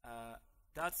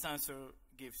that sensor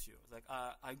gives you. Like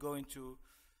I go into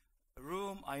a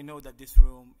room, I know that this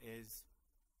room is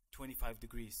 25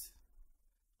 degrees.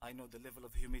 I know the level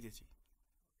of humidity.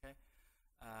 Okay,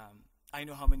 I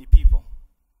know how many people.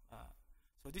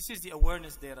 So this is the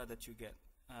awareness data that you get.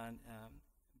 And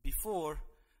before,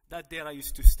 that data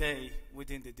used to stay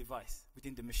within the device,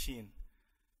 within the machine.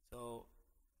 So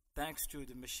thanks to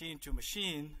the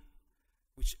machine-to-machine,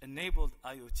 which enabled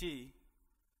IoT,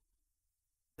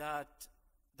 that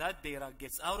data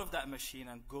gets out of that machine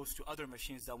and goes to other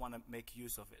machines that want to make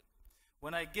use of it.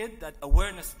 When I get that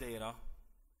awareness data,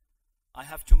 I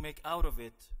have to make out of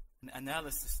it an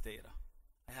analysis data.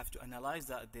 I have to analyze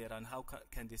that data and how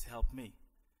can this help me.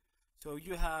 So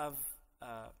you have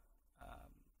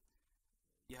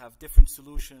different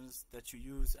solutions that you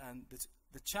use, and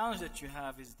the challenge that you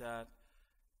have is that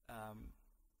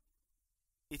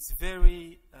it's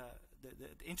very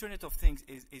the Internet of Things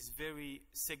is very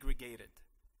segregated.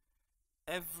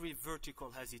 Every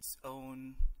vertical has its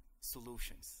own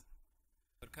solutions.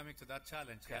 We're coming to that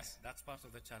challenge. Okay. Yes, that's part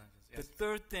of the challenges. Yes. The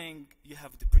third thing, you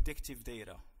have the predictive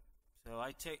data. So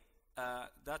I take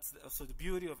that's also the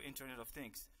beauty of Internet of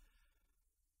Things.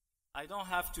 I don't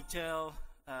have to tell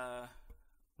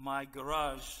my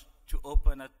garage to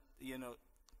open that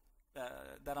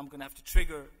I'm going to have to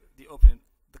trigger the opening.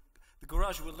 The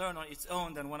garage will learn on its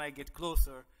own. Then when I get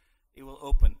closer, it will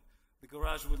open. the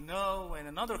garage will know when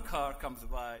another car comes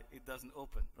by, it doesn't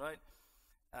open, right?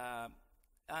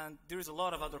 And there is a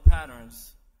lot of other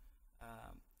patterns.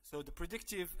 So the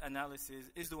predictive analysis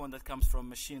is the one that comes from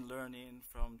machine learning,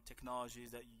 from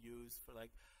technologies that you use for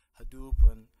like Hadoop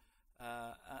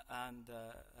and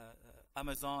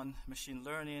Amazon machine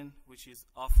learning, which is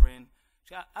offering.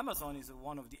 Amazon is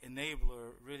one of the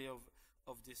enabler really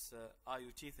of this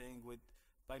IoT thing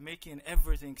by making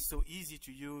everything so easy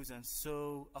to use and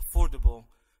so affordable,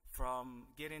 from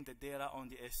getting the data on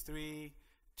the S3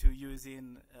 to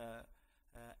using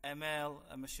ML,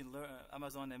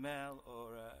 Amazon ML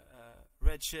or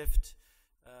Redshift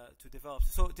to develop.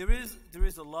 So there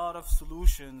is a lot of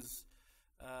solutions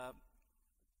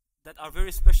that are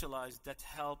very specialized that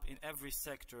help in every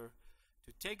sector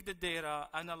to take the data,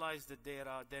 analyze the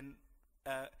data, then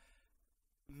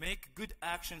make good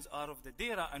actions out of the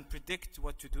data and predict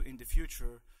what to do in the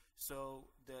future. So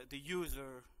the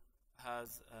user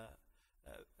has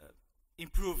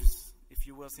improves, if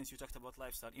you will, since you talked about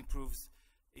lifestyle, improves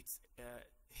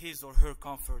his or her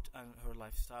comfort and her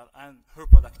lifestyle and her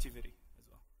productivity as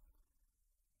well.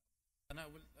 And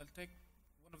I'll take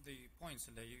one of the points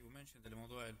that you mentioned,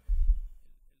 الموضوع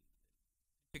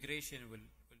integration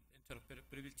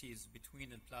interoperabilities between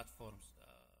the platforms.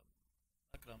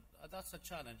 Akram, that's a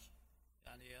challenge.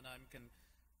 And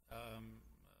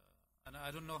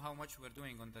I don't know how much we're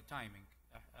doing on the timing.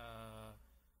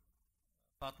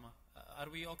 Fatma, are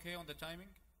we okay on the timing?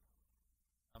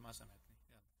 ما سمعتني.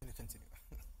 Can you continue?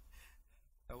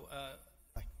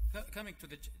 Coming to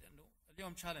the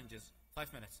اليوم challenges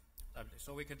 5 minutes,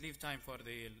 so we could leave time for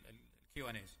the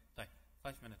Q&As.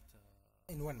 5 minutes.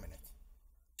 In 1 minute.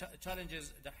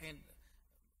 Challenges دحين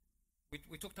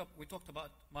we talked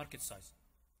about market size.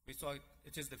 We thought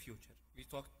it is the future. We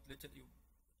talked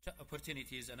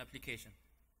opportunities and application.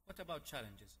 What about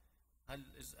challenges?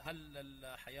 هل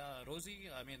الحياة rosy?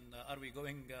 I mean, are we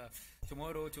going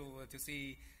tomorrow to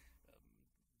see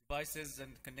devices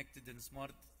and connected and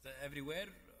smart everywhere?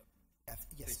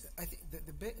 Yes, I think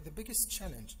the biggest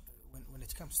challenge when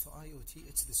it comes to IoT,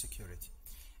 it's the security.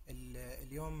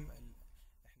 اليوم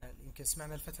احنا يمكن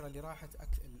سمعنا الفترة اللي راحت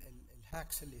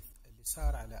الهاكس اللي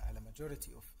صار على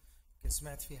majority of يمكن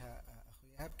سمعت فيها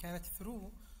أخوي إيهاب كانت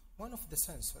through one of the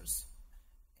sensors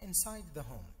inside the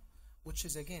home, which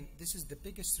is again this is the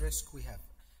biggest risk we have.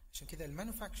 عشان كذا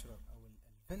المانufacturer أو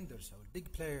vendors أو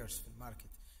big players في الماركت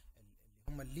اللي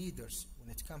هم leaders when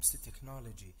it comes to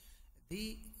technology,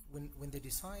 when they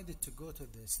decided to go to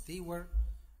this, they were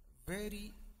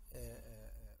very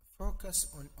focused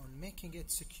on making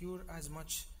it secure as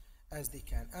much as they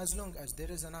can. As long as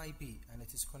there is an IP and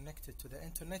it is connected to the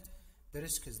internet, the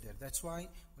risk is there. That's why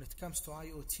when it comes to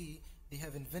IoT, they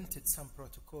have invented some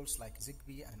protocols like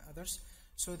Zigbee and others,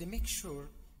 so they make sure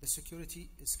the security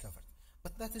is covered.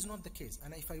 But that is not the case.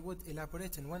 And if I would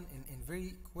elaborate in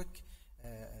very quick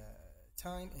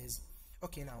time is,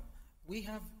 okay, now we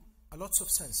have lots of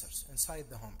sensors inside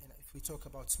the home. If we talk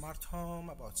about smart home,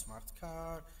 about smart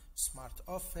car, smart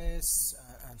office,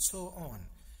 and so on.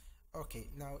 Okay,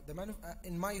 now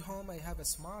in my home I have a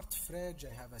smart fridge,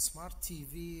 I have a smart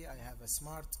TV, I have a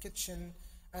smart kitchen,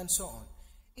 and so on.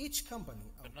 Each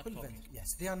company,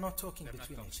 yes, they are not talking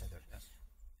between each other. Yes.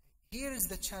 Here is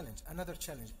the challenge, another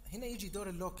challenge. هنا يجي دور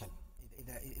اللوكال,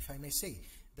 if I may say.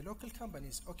 The local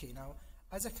companies, okay, now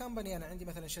as a company أنا عندي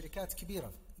مثلا شركات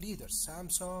كبيرة, leaders,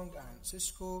 Samsung and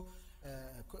Cisco,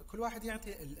 كل واحد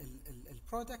يعطي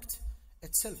البرودكت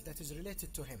itself that is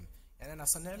related to him. يعني أنا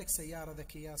أصنع لك سيارة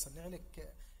ذكية, أصنع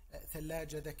لك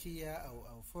ثلاجة ذكية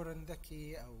أو فرن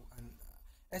ذكي أو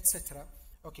etc.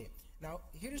 Okay, now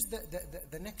here is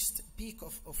the next peak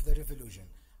of the revolution.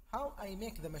 How I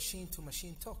make the machine to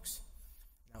machine talks.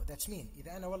 Now that's mean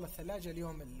إذا أنا والله الثلاجة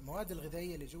اليوم المواد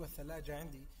الغذائية اللي جوا الثلاجة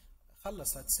عندي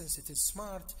خلصت, since it is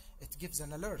smart, it gives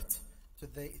an alert to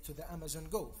the Amazon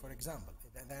Go, for example.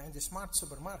 إذا عندي smart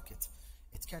supermarket,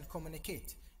 it can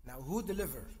communicate. Now who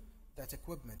deliver that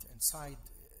equipment inside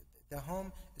the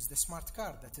home is the smart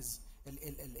car, that is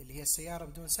اللي هي السيارة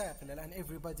بدون سائق اللي الآن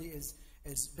everybody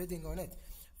is bidding on it.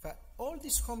 all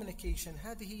this communication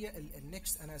هذه هي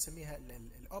next أنا أسميها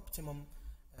optimum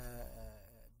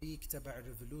peak تبع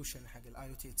revolution حق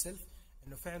IoT itself,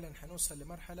 إنه فعلا حنوصل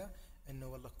لمرحلة إنه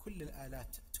والله كل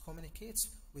الآلات communicates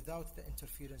without the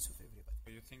interference of everybody.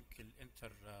 Do you think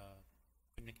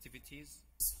connectivities,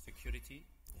 security?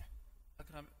 Yeah.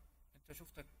 أكرم, أنت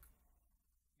شفتك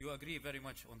you agree very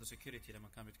much on the security لما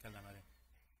كان بيتكلم عليه.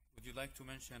 Would you like to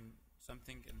mention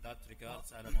something in that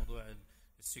regards على موضوع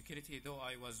security, though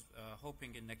I was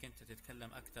hoping إنك أنت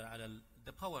تتكلم أكثر على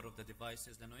the power of the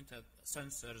devices, لأنه أنت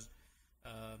sensors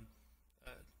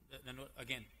لأنه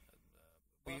again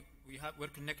we're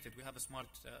connected. We have a smart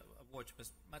watch, but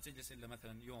ما تجلس إلا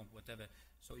مثلا يوم whatever.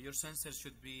 So your sensors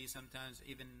should be sometimes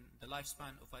even the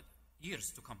lifespan of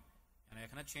years to come. يعني I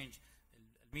cannot change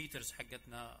meters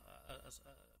حقتنا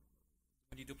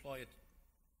when you deploy it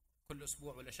كل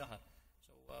أسبوع ولا شهر.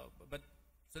 So but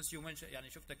since you mentioned يعني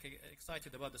شفتك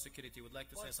excited about the security, would like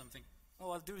to say something?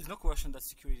 Well, there is no question that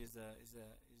security is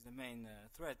the main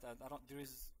threat.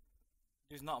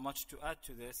 There's not much to add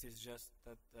to this. It's just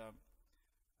that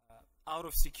out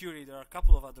of security, there are a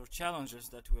couple of other challenges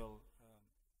that will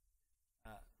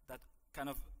that kind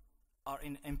of are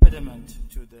an impediment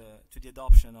to the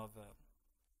adoption of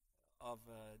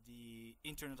the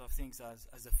Internet of Things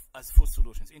as full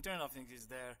solutions. Internet of Things is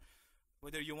there,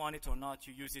 whether you want it or not.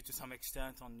 You use it to some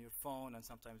extent on your phone and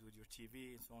sometimes with your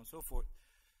TV and so on and so forth.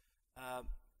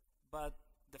 But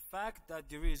the fact that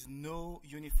there is no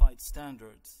unified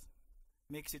standards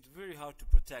makes it very hard to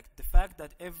protect. The fact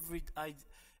that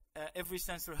every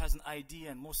sensor has an ID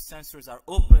and most sensors are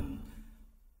open.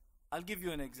 I'll give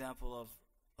you an example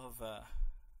of a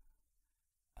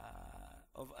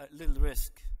little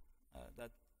risk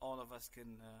that all of us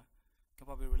can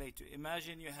probably relate to.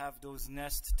 Imagine you have those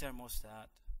Nest thermostat,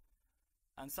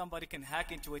 and somebody can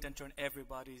hack into it and turn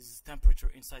everybody's temperature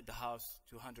inside the house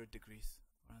to 100 degrees.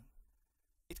 Right?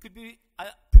 It could be. I'm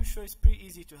pretty sure it's pretty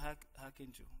easy to hack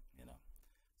into.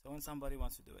 So when somebody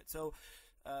wants to do it. So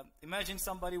imagine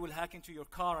somebody will hack into your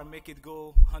car and make it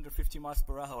go 150 miles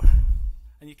per hour,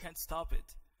 and you can't stop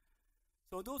it.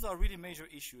 So those are really major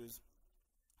issues.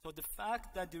 So the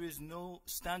fact that there is no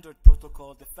standard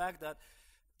protocol, the fact that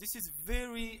this is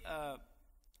very,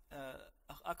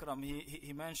 Akram,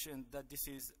 he mentioned that this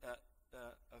is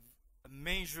a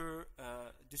major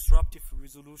disruptive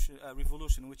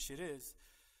revolution, which it is.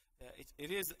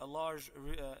 It is a large,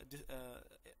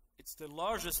 it's the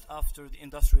largest after the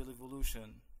Industrial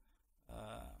Revolution,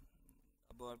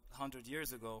 about 100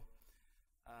 years ago.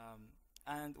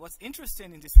 And what's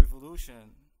interesting in this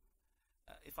revolution,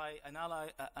 if I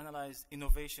analyze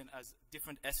innovation as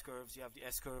different S-curves, you have the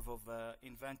S-curve of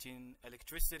inventing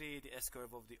electricity, the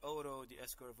S-curve of the auto, the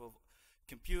S-curve of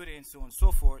computing, and so on and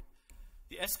so forth.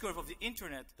 The S-curve of the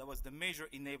internet, that was the major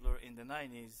enabler in the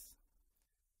 90s,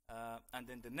 and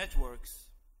then the networks.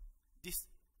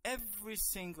 Every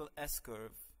single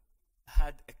S-curve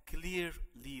had a clear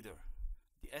leader.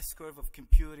 The S-curve of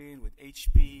computing with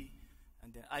HP,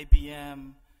 and then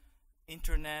IBM,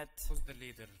 internet. Who's the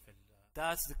leader?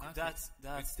 That's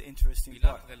the interesting part. We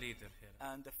lack the leader here.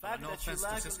 And the fact no that you offense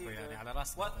lack to Cisco, a leader, يعني على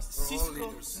راسنا what بس.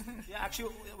 Cisco, yeah,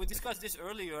 actually we discussed this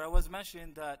earlier. I was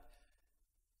mentioning that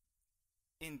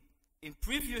in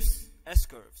previous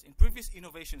S-curves, in previous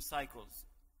innovation cycles,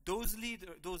 those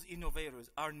innovators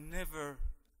are never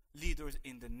leaders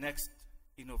in the next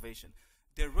innovation.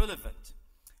 They're relevant.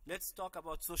 Let's talk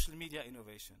about social media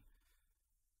innovation.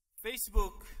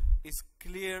 Facebook is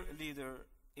clear leader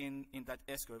in that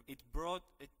S-curve. It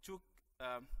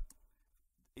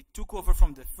took over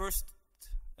from the first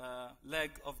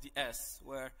leg of the S,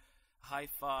 where High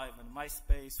Five and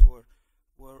MySpace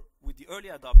were with the early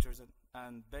adopters,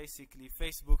 and basically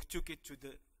Facebook took it to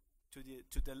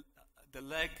the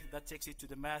leg that takes it to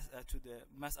the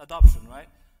mass adoption, right?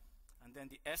 And then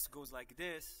the S goes like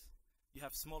this. You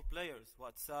have small players,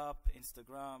 WhatsApp,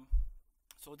 Instagram.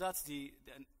 So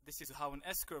this is how an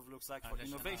S-curve looks like for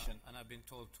innovation. And I've been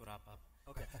told to wrap up.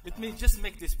 Okay, let me just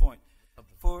make this point.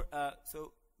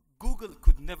 So Google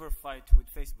could never fight with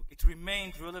Facebook. It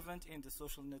remained relevant in the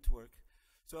social network.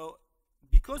 So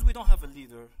because we don't have a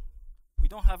leader, we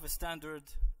don't have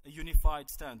a unified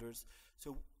standards,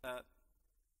 so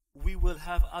we will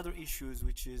have other issues,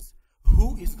 which is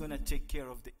who is going to take care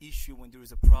of the issue when there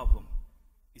is a problem?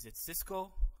 Is it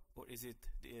Cisco? Or is it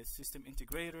the system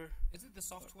integrator? Is it the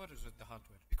software or is it the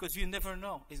hardware? Because you never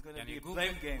know. It's going to be a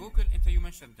blame game. Google, you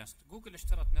mentioned Nest. Google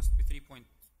اشترت Nest ب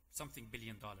 3.something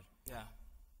billion dollar. Yeah.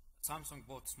 Samsung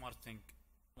bought SmartThing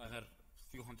another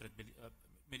few hundred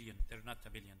million. They're not a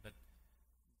billion, but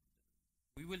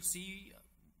we will see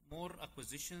more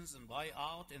acquisitions and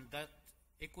buyout in that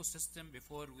ecosystem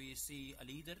before we see a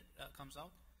leader comes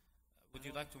out. Would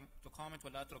you like to comment?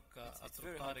 ولا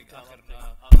أترك طارق آخر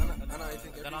I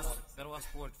think the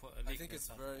last word for I think it's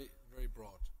very, very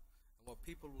broad. And what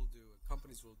people will do, and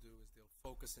companies will do, is they'll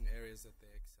focus in areas that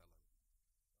they excel in.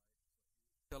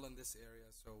 Excel in this area,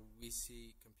 so we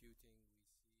see computing,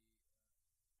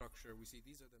 we see structure, we see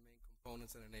these are the main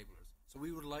components and enablers. So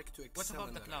we would like to excel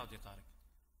in that. What about the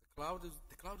cloud, Tariq?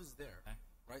 The cloud is there,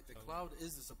 right? The cloud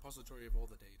is the suppository of all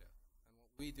the data.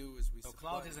 We do is we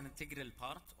cloud is an integral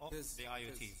part of the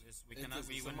IoTs.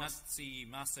 We will not see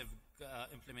massive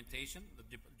implementation,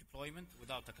 the deployment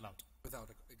without the cloud.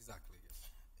 exactly,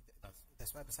 yes.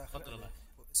 That's why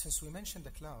since we mentioned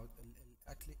the cloud,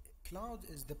 cloud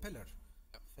is the pillar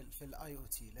في الاي او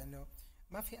تي لانه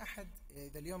ما في احد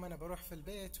اذا اليوم انا بروح في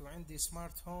البيت وعندي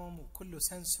سمارت هوم وكله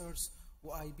سنسورز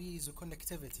واي بيز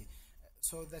وكونكتيفيتي.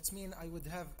 So that means I would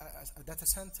have a data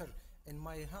center in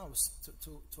my house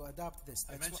to adapt this.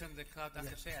 I mentioned the cloud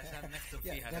آخر شيء عشان نختم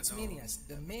فيها. That's mean yes.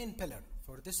 The main pillar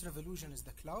for this revolution is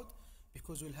the cloud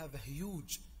because we'll have a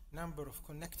huge number of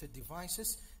connected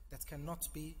devices that cannot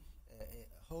be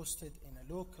hosted in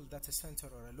a local data center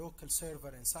or a local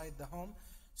server inside the home.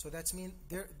 So that means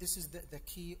this is the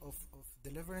key of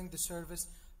delivering the service.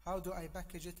 How do I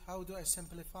package it? How do I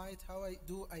simplify it? How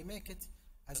do I make it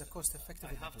as a cost effective?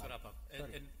 I have to wrap up.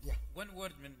 In one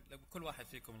word من كل واحد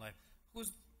فيكم live.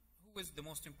 Who is the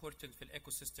most important في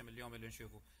الecosystem اليوم اللي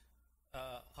نشوفه?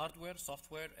 Hardware,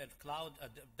 software, cloud,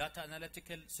 data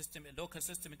analytical system, local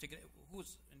system integration.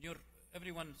 Who's in your?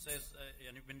 Everyone says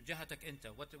يعني من جهتك أنت.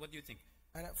 What do you think?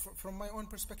 And from my own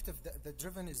perspective, the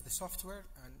driven is the software,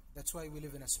 and that's why we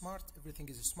live in a smart. Everything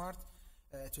is smart.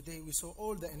 Today we saw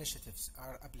all the initiatives,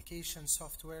 our application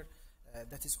software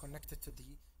that is connected to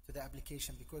the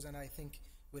application. Because, and I think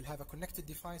we'll have a connected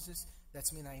devices. That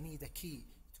means I need a key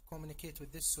to communicate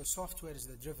with this. So software is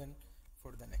the driven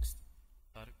for the next.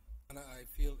 And I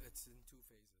feel it's in two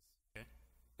phases. Okay.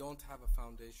 Don't have a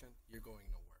foundation, you're going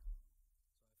nowhere.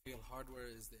 So I feel hardware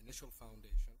is the initial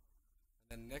foundation.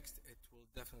 And next, it will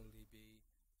definitely be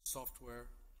software,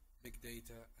 big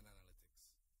data, and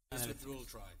analytics.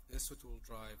 This will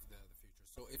drive the future.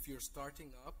 So if you're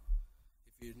starting up,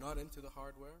 if you're not into the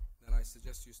hardware, then I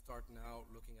suggest you start now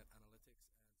looking at analytics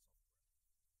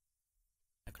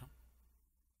and software.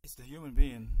 It's the human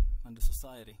being and the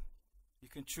society. You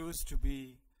can choose to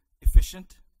be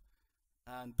efficient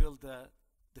and build the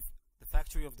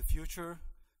factory of the future,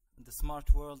 the smart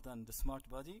world and the smart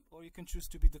body, or you can choose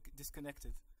to be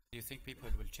disconnected. Do you think people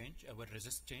will change, will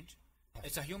resist change?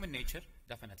 It's a human nature,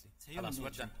 definitely. It's a human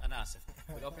nature. أنا آسف.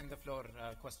 We'll open the floor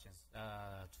questions.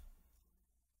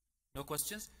 No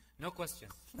questions? No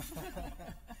questions.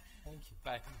 Thank you.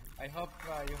 Right. I hope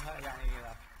you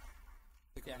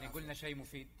يعني قلنا شيء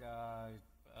مفيد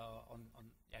on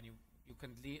يعني you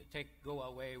can go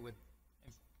away with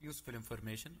useful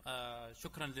information.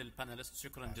 شكرا للpanelists.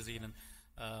 شكرا جزيلا.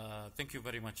 Thank you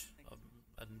very much.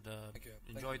 And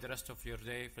enjoy the rest of your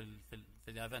day في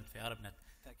the event في ArabNet.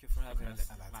 Thank you for having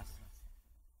us. مع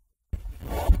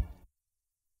السلامة.